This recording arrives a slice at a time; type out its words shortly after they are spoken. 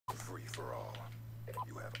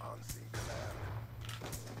You have on-scene command.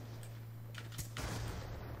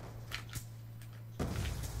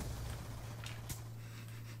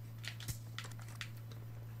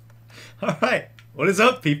 Alright, what is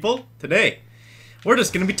up, people? Today, we're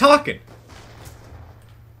just gonna be talking.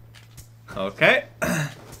 Okay.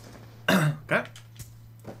 Okay.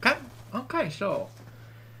 Okay, so.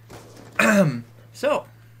 So,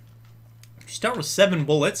 you start with 7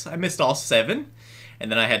 bullets. I missed all 7.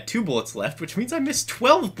 And then I had 2 bullets left, which means I missed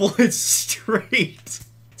 12 bullets straight.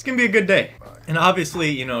 It's gonna be a good day. And obviously,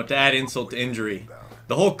 you know, to add insult to injury,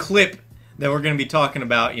 the whole clip that we're gonna be talking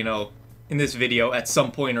about, you know, in this video at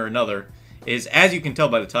some point or another is, as you can tell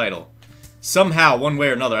by the title, somehow, one way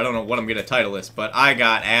or another, I don't know what I'm gonna title this, but I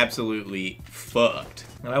got absolutely fucked.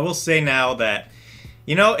 And I will say now that,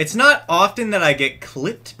 you know, it's not often that I get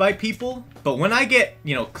clipped by people, but when I get,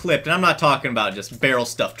 you know, clipped, and I'm not talking about just barrel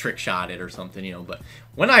stuff trick shotted or something, you know, but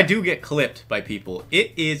when I do get clipped by people,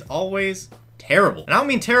 it is always terrible. And I don't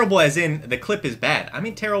mean terrible as in the clip is bad. I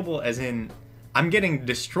mean terrible as in I'm getting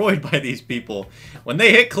destroyed by these people. When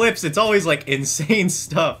they hit clips, it's always like insane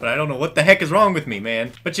stuff, and I don't know what the heck is wrong with me,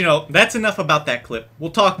 man. But you know, that's enough about that clip.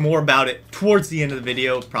 We'll talk more about it towards the end of the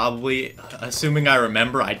video, probably, assuming I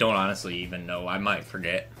remember. I don't honestly even know. I might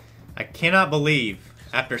forget. I cannot believe,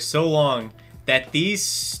 after so long, that these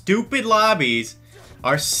stupid lobbies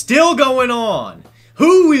are still going on.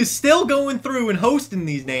 Who is still going through and hosting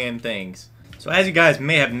these damn things? So as you guys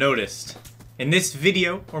may have noticed, in this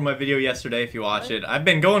video, or my video yesterday if you watch it, I've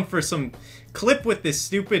been going for some clip with this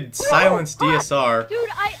stupid silenced DSR. Dude,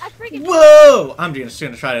 I freaking... Whoa! I'm just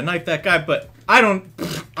gonna try to knife that guy, but I don't...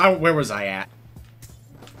 where was I at?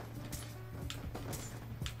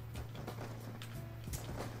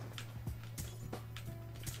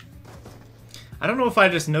 I don't know if I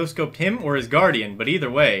just no-scoped him or his guardian, but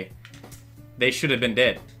either way, they should have been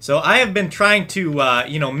dead. So I have been trying to,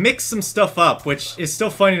 you know, mix some stuff up, which is still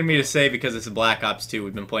funny to me to say because it's a Black Ops 2.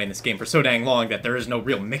 We've been playing this game for so dang long that there is no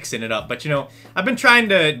real mixing it up. But, you know, I've been trying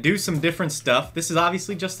to do some different stuff. This is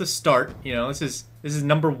obviously just the start. You know, this is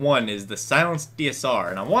number 1, is the silenced DSR.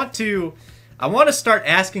 And I want to start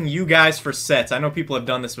asking you guys for sets. I know people have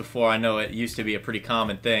done this before. I know it used to be a pretty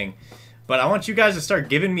common thing. But I want you guys to start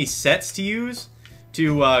giving me sets to use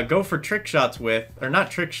to go for trick shots with, or not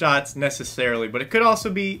trick shots necessarily, but it could also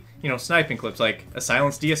be, you know, sniping clips, like a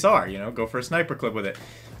silenced DSR, you know, go for a sniper clip with it,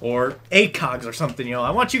 or ACOGs or something, you know.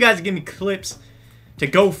 I want you guys to give me clips to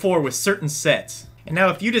go for with certain sets. And now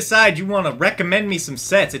if you decide you want to recommend me some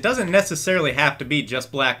sets, it doesn't necessarily have to be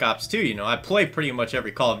just Black Ops 2, you know. I play pretty much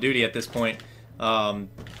every Call of Duty at this point. I've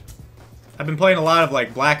been playing a lot of,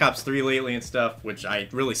 like, Black Ops 3 lately and stuff, which I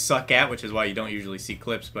really suck at, which is why you don't usually see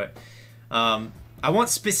clips, but, I won't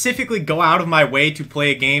specifically go out of my way to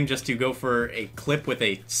play a game just to go for a clip with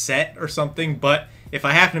a set or something, but if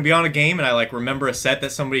I happen to be on a game and I, like, remember a set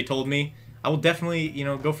that somebody told me, I will definitely, you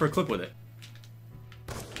know, go for a clip with it.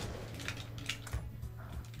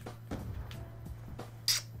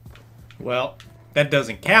 Well, that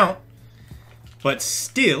doesn't count, but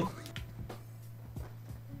still...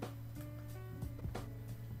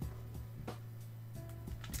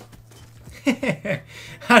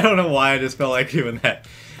 I don't know why I just felt like doing that.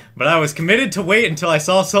 But I was committed to wait until I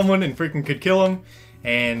saw someone and freaking could kill him.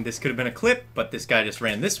 And this could have been a clip, but this guy just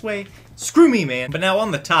ran this way. Screw me, man. But now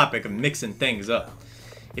on the topic of mixing things up.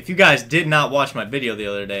 If you guys did not watch my video the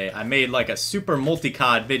other day, I made like a super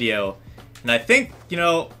multi-COD video. And I think, you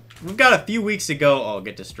know, we've got a few weeks to go. Oh, I'll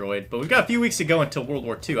get destroyed. But we've got a few weeks to go until World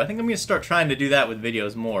War II. I think I'm going to start trying to do that with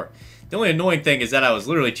videos more. The only annoying thing is that I was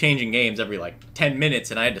literally changing games every like 10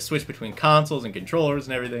 minutes and I had to switch between consoles and controllers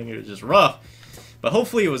and everything. It was just rough. But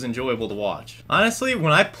hopefully it was enjoyable to watch. Honestly,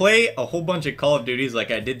 when I play a whole bunch of Call of Duties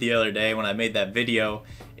like I did the other day when I made that video,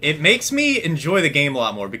 it makes me enjoy the game a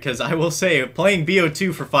lot more because I will say, playing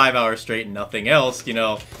BO2 for 5 hours straight and nothing else, you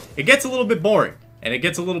know, it gets a little bit boring and it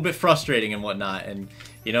gets a little bit frustrating and whatnot, and,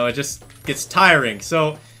 you know, it just gets tiring.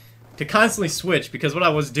 So, to constantly switch, because what I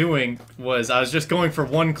was doing was I was just going for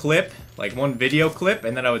one clip, like one video clip,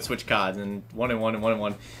 and then I would switch CODs, and one and one and one and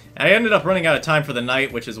one. And I ended up running out of time for the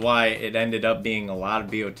night, which is why it ended up being a lot of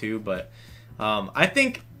BO2, but I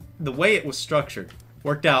think the way it was structured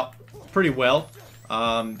worked out pretty well.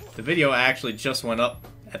 The video actually just went up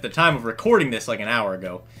at the time of recording this like an hour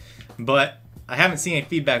ago, but I haven't seen any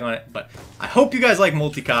feedback on it. But I hope you guys like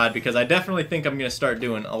multi-COD, because I definitely think I'm going to start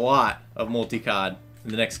doing a lot of multi-COD in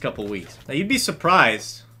the next couple weeks. Now, you'd be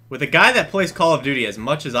surprised, with a guy that plays Call of Duty as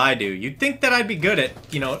much as I do, you'd think that I'd be good at,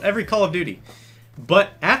 you know, every Call of Duty.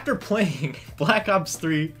 But after playing Black Ops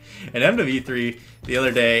 3 and MW3 the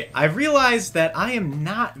other day, I realized that I am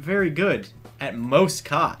not very good at most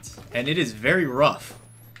cots, and it is very rough.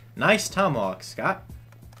 Nice tomahawk, Scott.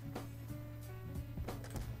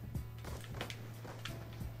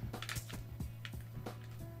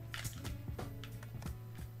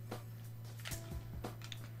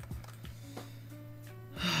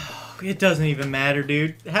 It doesn't even matter,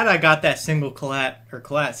 dude. Had I got that single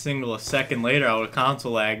collat single a second later, I would have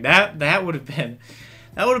console lagged. That would have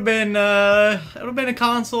been a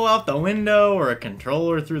console out the window or a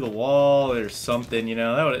controller through the wall or something. You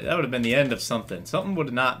know, that would have been the end of something. Something would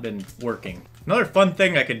have not been working. Another fun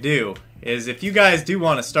thing I could do is if you guys do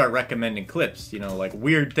want to start recommending clips, you know, like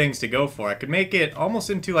weird things to go for, I could make it almost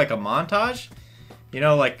into like a montage. You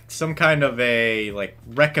know, like some kind of a like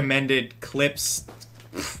recommended clips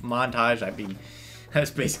montage. I mean,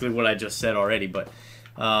 that's basically what I just said already, but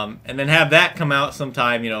and then have that come out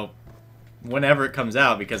sometime, you know, whenever it comes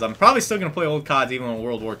out, because I'm probably still gonna play old CODs even when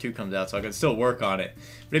World War II comes out, so I can still work on it.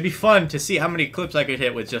 But it'd be fun to see how many clips I could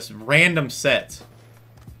hit with just random sets.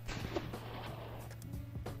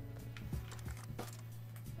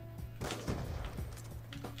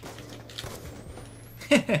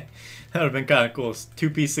 That would have been kind of cool.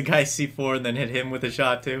 Two-piece the guy C4 and then hit him with a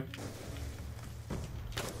shot too.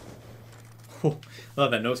 Oh, I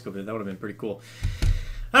love that no-scope. That would have been pretty cool.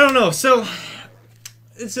 I don't know. So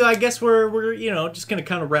I guess we're you know, just gonna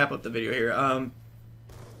kind of wrap up the video here. I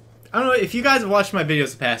don't know if you guys have watched my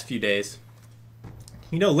videos the past few days.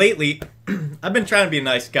 You know, lately I've been trying to be a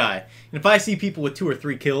nice guy, and if I see people with 2 or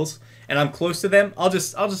 3 kills and I'm close to them, I'll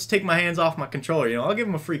just take my hands off my controller. You know, I'll give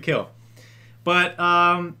them a free kill. But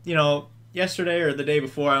you know, yesterday or the day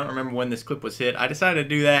before, I don't remember when this clip was hit, I decided to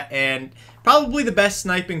do that, and probably the best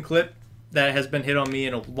sniping clip that has been hit on me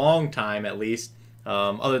in a long time, at least,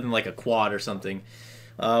 other than like a quad or something,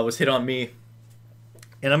 was hit on me.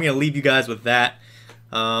 And I'm going to leave you guys with that.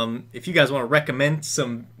 If you guys want to recommend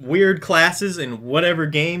some weird classes in whatever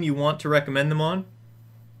game you want to recommend them on,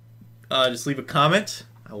 just leave a comment.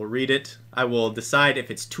 I will read it. I will decide if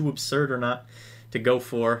it's too absurd or not to go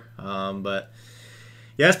for. But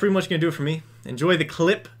yeah, that's pretty much going to do it for me. Enjoy the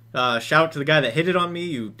clip. Shout out to the guy that hit it on me.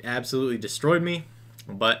 You absolutely destroyed me.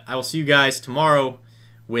 But I will see you guys tomorrow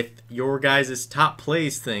with your guys' top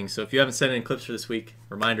plays thing. So if you haven't sent any clips for this week,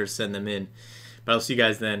 reminders, send them in. But I'll see you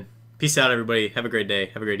guys then. Peace out, everybody. Have a great day.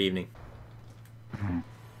 Have a great evening. Counter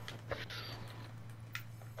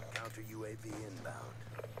UAV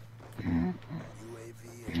inbound.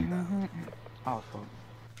 UAV inbound. Awesome.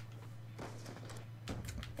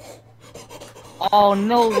 Oh,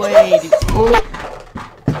 no way, dude.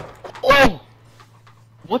 Oh!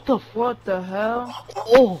 What the hell?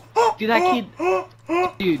 Oh! Dude, that kid...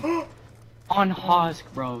 Dude. On Hosced,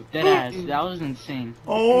 bro. Deadass. That was insane.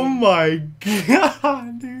 Oh my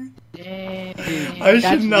god, dude. Dang. Dude, I should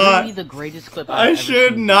that's not... literally the greatest clip I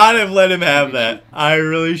should not have let him have that. I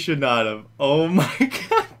really should not have. Oh my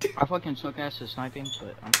god, dude. I fucking suck ass at sniping,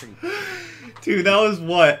 but I'm pretty... Dude, that was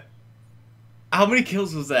what? How many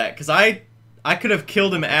kills was that? Because I could have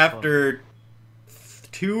killed him after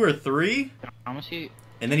 2 or 3. I'm gonna see...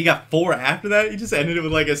 And then he got 4 after that? He just ended it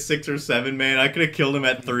with like a 6 or 7, man. I could have killed him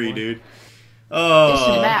at 3, dude.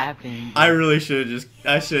 Oh, I really should have just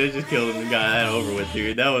killed him and got that over with,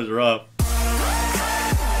 dude. That was rough.